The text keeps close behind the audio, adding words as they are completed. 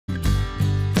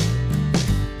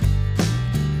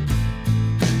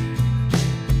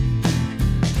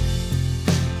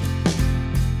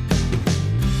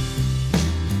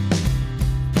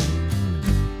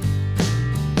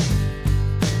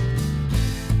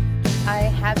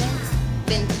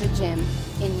been to the gym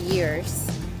in years.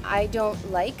 I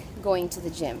don't like going to the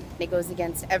gym. It goes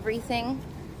against everything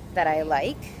that I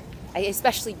like. I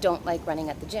especially don't like running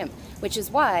at the gym, which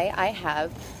is why I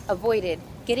have avoided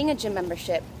getting a gym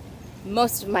membership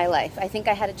most of my life. I think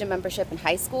I had a gym membership in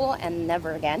high school and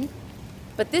never again.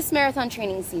 But this marathon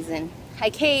training season, I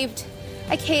caved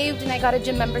and I got a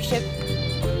gym membership.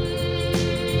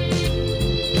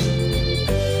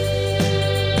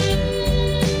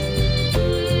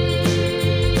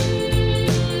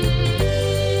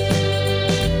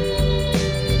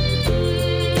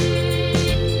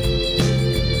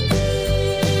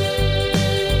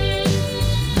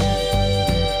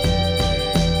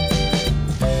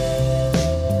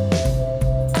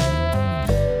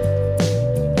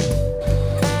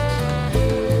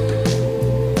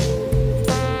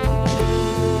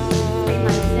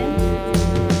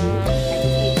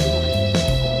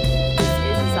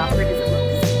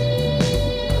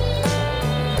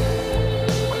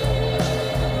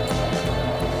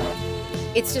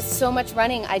 It's just so much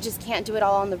running, I just can't do it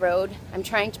all on the road. I'm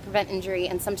trying to prevent injury,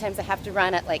 and sometimes I have to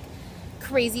run at like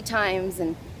crazy times,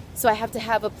 and so I have to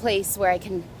have a place where I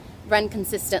can run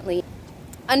consistently.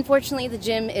 Unfortunately, the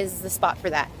gym is the spot for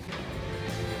that.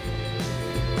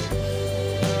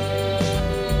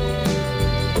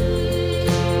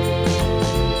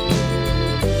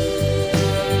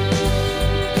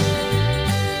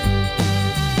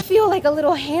 I feel like a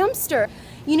little hamster.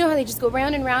 You know how they just go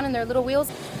round and round in their little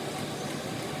wheels?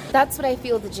 That's what I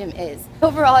feel the gym is.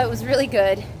 Overall, it was really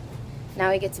good. Now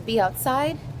I get to be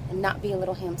outside and not be a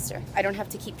little hamster. I don't have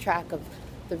to keep track of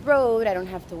the road. I don't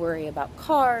have to worry about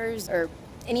cars or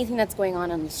anything that's going on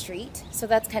the street. So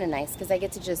that's kind of nice because I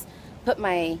get to just put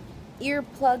my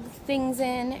earplug things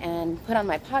in and put on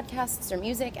my podcasts or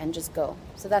music and just go.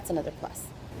 So that's another plus.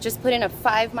 Just put in a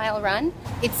 5-mile run.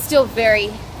 It's still very,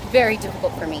 very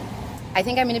difficult for me. I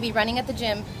think I'm going to be running at the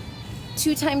gym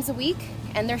 2 times a week,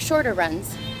 and they're shorter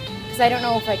runs, because I don't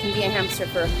know if I can be a hamster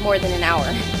for more than an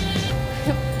hour.